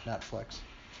shutting off Netflix.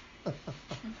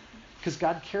 Because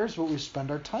God cares what we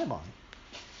spend our time on.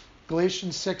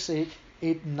 Galatians 6:8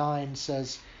 and 9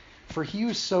 says, "For he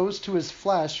who sows to his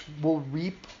flesh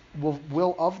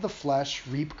will of the flesh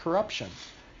reap corruption,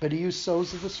 but he who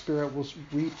sows of the Spirit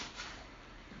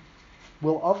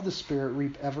will of the Spirit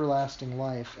reap everlasting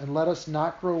life. And let us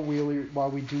not grow weary while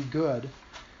we do good,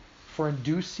 for in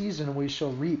due season we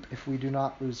shall reap if we do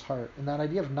not lose heart." And that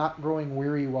idea of not growing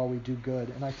weary while we do good.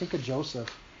 And I think of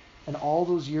Joseph and all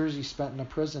those years he spent in a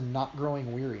prison not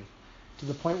growing weary, to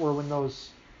the point where when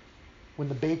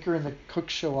the baker and the cook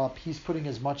show up, he's putting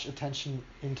as much attention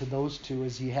into those two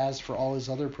as he has for all his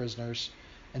other prisoners.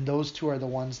 And those two are the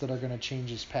ones that are going to change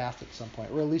his path at some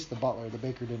point. Or at least the butler. The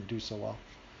baker didn't do so well.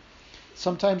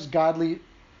 Sometimes godly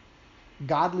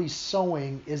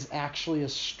sowing is actually a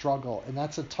struggle. And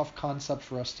that's a tough concept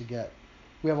for us to get.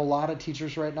 We have a lot of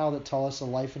teachers right now that tell us a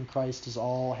life in Christ is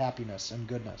all happiness and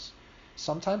goodness.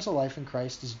 Sometimes a life in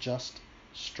Christ is just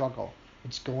struggle.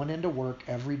 It's going into work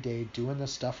every day, doing the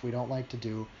stuff we don't like to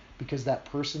do, because that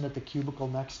person at the cubicle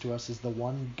next to us is the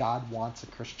one God wants a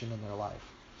Christian in their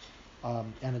life.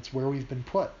 And it's where we've been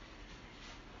put.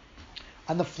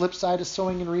 On the flip side of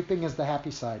sowing and reaping is the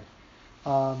happy side.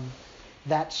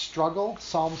 That struggle,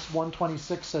 Psalms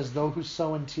 126 says, those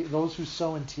who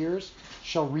sow in tears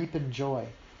shall reap in joy.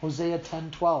 Hosea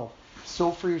 10:12,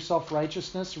 sow for yourself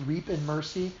righteousness, reap in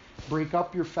mercy, break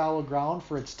up your fallow ground,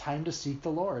 for it's time to seek the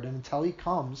Lord, and until he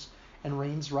comes and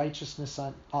rains righteousness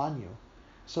on you.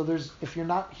 So if you're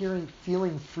not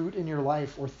feeling fruit in your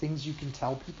life or things you can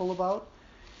tell people about,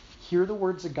 hear the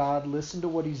words of God, listen to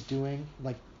what he's doing,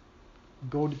 like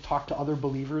go to talk to other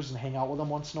believers and hang out with them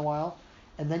once in a while,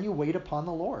 and then you wait upon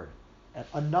the Lord. And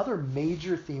another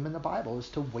major theme in the Bible is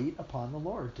to wait upon the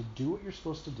Lord, to do what you're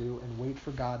supposed to do and wait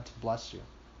for God to bless you.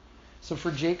 So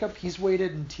for Jacob, he's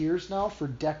waited in tears now for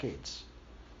decades.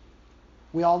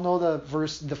 We all know the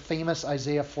verse, the famous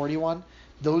Isaiah 41.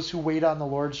 Those who wait on the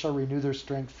Lord shall renew their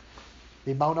strength.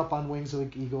 They mount up on wings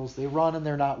like eagles. They run and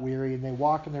they're not weary, and they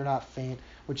walk and they're not faint,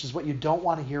 which is what you don't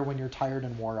want to hear when you're tired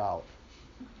and wore out.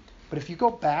 But if you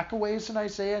go back a ways in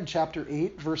Isaiah in chapter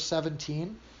 8, verse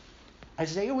 17,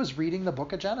 Isaiah was reading the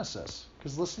book of Genesis.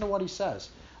 Because listen to what he says.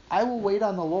 I will wait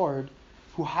on the Lord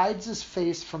who hides his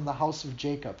face from the house of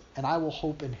Jacob, and I will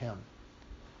hope in him.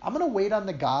 I'm going to wait on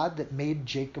the God that made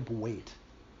Jacob wait.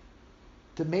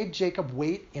 That made Jacob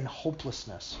wait in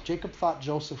hopelessness. Jacob thought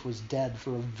Joseph was dead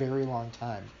for a very long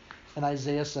time. And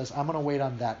Isaiah says, I'm going to wait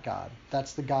on that God.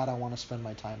 That's the God I want to spend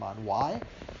my time on. Why?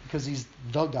 Because he's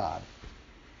the God.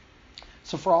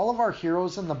 So for all of our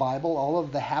heroes in the Bible, all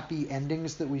of the happy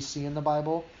endings that we see in the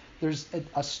Bible, there's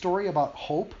a story about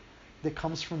hope that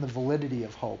comes from the validity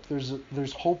of hope.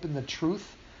 There's hope in the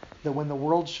truth that when the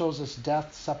world shows us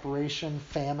death, separation,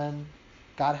 famine,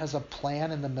 God has a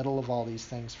plan in the middle of all these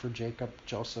things for Jacob,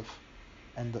 Joseph,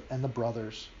 and the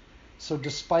brothers. So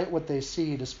despite what they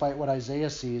see, despite what Isaiah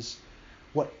sees,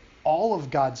 what all of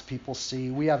God's people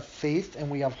see, we have faith and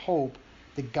we have hope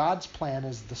that God's plan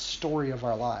is the story of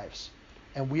our lives.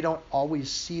 And we don't always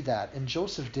see that. And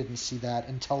Joseph didn't see that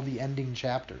until the ending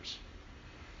chapters.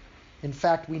 In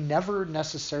fact, we never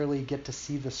necessarily get to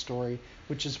see the story,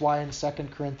 which is why in 2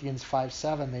 Corinthians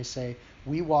 5:7 they say,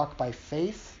 we walk by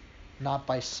faith, not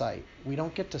by sight. We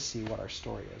don't get to see what our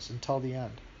story is until the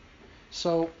end.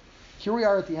 So here we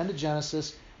are at the end of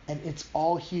Genesis, and it's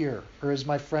all here. Or as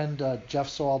my friend Jeff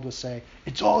Soald would say,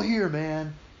 it's all here,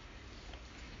 man.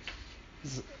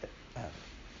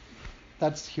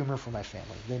 That's humor for my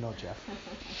family. They know Jeff.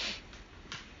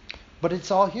 But it's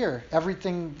all here.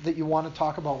 Everything that you want to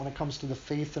talk about when it comes to the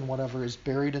faith and whatever is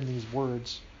buried in these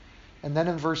words. And then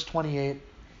in verse 28,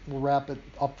 we'll wrap it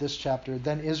up this chapter.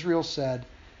 Then Israel said,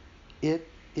 it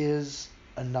is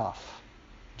enough.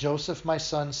 Joseph, my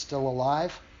son's still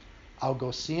alive. I'll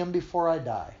go see him before I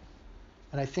die.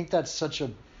 And I think that's such a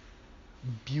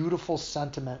beautiful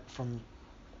sentiment from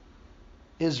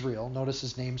Israel. Notice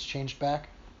his name's changed back.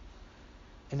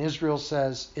 And Israel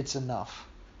says, it's enough.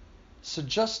 So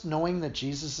just knowing that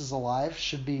Jesus is alive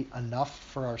should be enough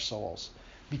for our souls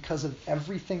because of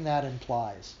everything that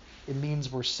implies. It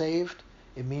means we're saved.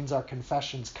 It means our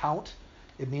confessions count.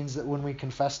 It means that when we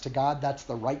confess to God, that's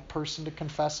the right person to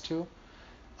confess to.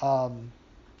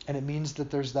 And it means that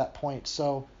there's that point.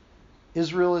 So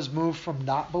Israel is moved from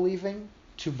not believing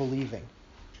to believing.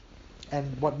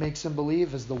 And what makes him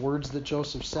believe is the words that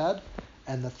Joseph said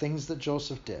and the things that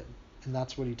Joseph did. And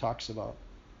that's what he talks about.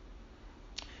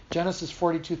 Genesis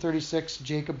 42:36,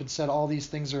 Jacob had said, all these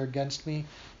things are against me.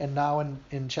 And now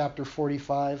in chapter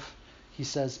 45, he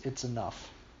says, it's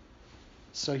enough.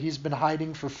 So he's been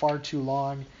hiding for far too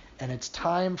long, and it's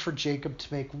time for Jacob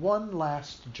to make one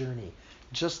last journey.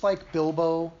 Just like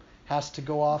Bilbo has to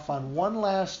go off on one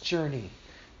last journey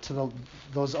to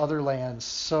those other lands.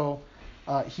 So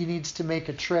he needs to make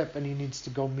a trip, and he needs to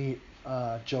go meet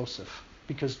Joseph,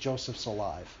 because Joseph's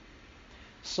alive.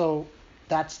 So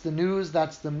that's the news.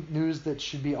 That's the news that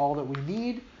should be all that we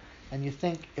need. And you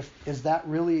think, is that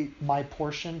really my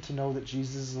portion to know that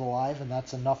Jesus is alive and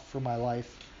that's enough for my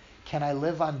life? Can I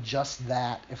live on just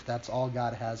that if that's all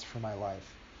God has for my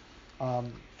life?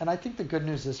 And I think the good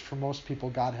news is for most people,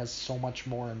 God has so much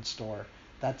more in store.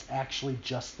 That's actually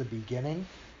just the beginning.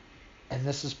 And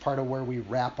this is part of where we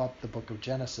wrap up the book of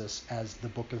Genesis as the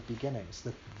book of beginnings.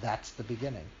 That's the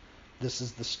beginning. This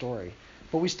is the story.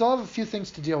 But we still have a few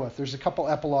things to deal with. There's a couple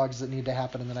epilogues that need to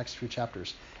happen in the next few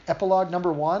chapters. Epilogue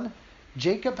number 1,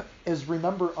 Jacob is,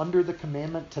 remember, under the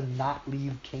commandment to not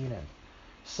leave Canaan.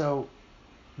 So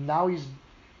now he's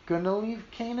going to leave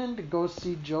Canaan to go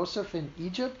see Joseph in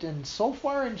Egypt. And so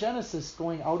far in Genesis,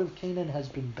 going out of Canaan has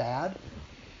been bad.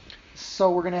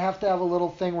 So we're going to have a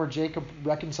little thing where Jacob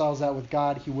reconciles that with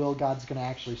God. God's going to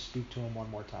actually speak to him one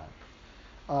more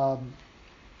time.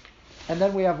 And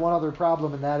then we have one other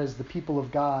problem, and that is the people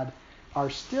of God are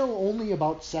still only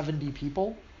about 70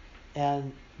 people,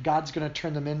 and God's going to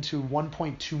turn them into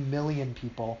 1.2 million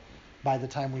people by the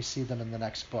time we see them in the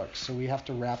next book. So we have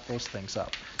to wrap those things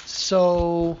up.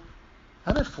 So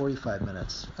I'm at 45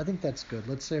 minutes. I think that's good.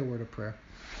 Let's say a word of prayer.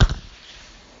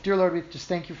 Dear Lord, we just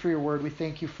thank you for your word. We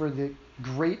thank you for the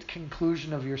great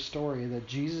conclusion of your story, that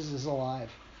Jesus is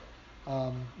alive,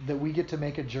 that we get to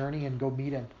make a journey and go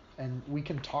meet him. And we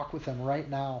can talk with him right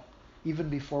now. Even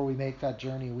before we make that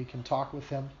journey, we can talk with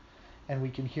him and we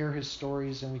can hear his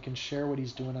stories and we can share what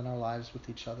he's doing in our lives with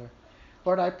each other.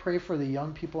 Lord, I pray for the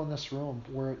young people in this room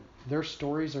where their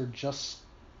stories are just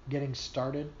getting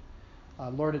started.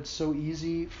 Lord, it's so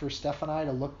easy for Steph and I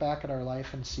to look back at our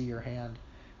life and see your hand.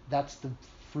 That's the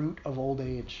fruit of old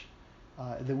age,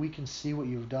 that we can see what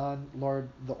you've done. Lord,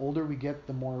 the older we get,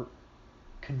 the more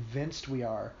convinced we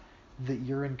are that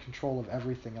you're in control of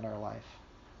everything in our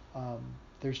life.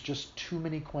 There's just too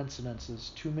many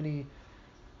coincidences, too many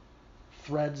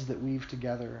threads that weave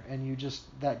together, and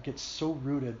that gets so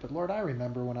rooted. But Lord, I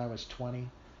remember when I was 20,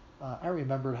 I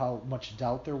remembered how much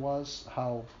doubt there was,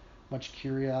 how much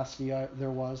curiosity there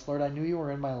was. Lord, I knew you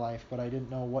were in my life, but I didn't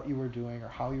know what you were doing or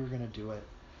how you were going to do it,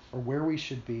 or where we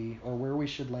should be, or where we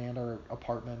should land our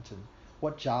apartment, and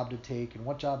what job to take and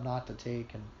what job not to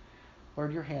take. And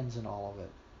Lord, your hand's in all of it.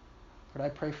 Lord,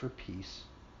 I pray for peace.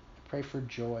 I pray for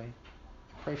joy.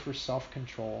 I pray for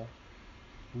self-control,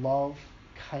 love,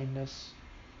 kindness,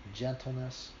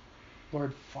 gentleness.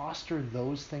 Lord, foster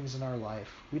those things in our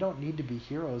life. We don't need to be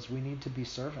heroes. We need to be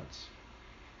servants.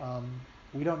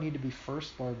 We don't need to be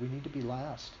first, Lord. We need to be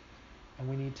last. And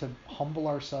we need to humble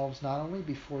ourselves not only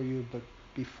before you, but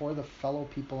before the fellow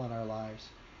people in our lives,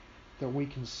 that we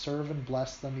can serve and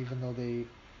bless them even though they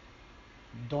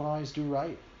don't always do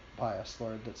right by us,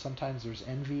 Lord, that sometimes there's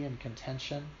envy and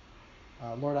contention.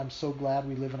 Lord, I'm so glad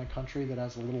we live in a country that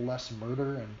has a little less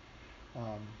murder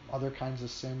and other kinds of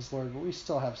sins, Lord, but we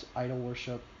still have idol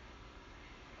worship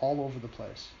all over the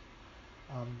place.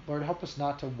 Lord, help us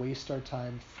not to waste our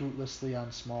time fruitlessly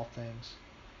on small things.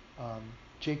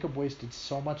 Jacob wasted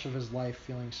so much of his life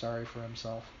feeling sorry for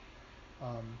himself.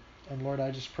 And Lord,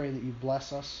 I just pray that you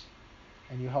bless us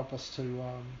and you help us to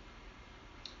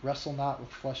wrestle not with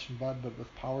flesh and blood, but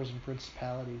with powers and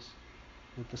principalities.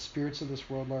 That the spirits of this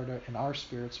world, Lord, and our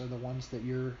spirits are the ones that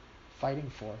you're fighting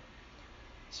for.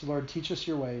 So, Lord, teach us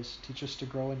your ways. Teach us to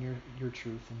grow in your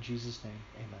truth. In Jesus' name,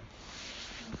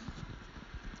 amen.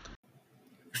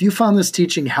 If you found this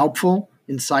teaching helpful,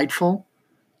 insightful,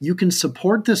 you can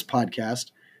support this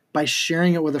podcast by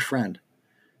sharing it with a friend.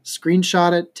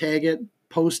 Screenshot it, tag it,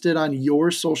 post it on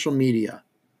your social media.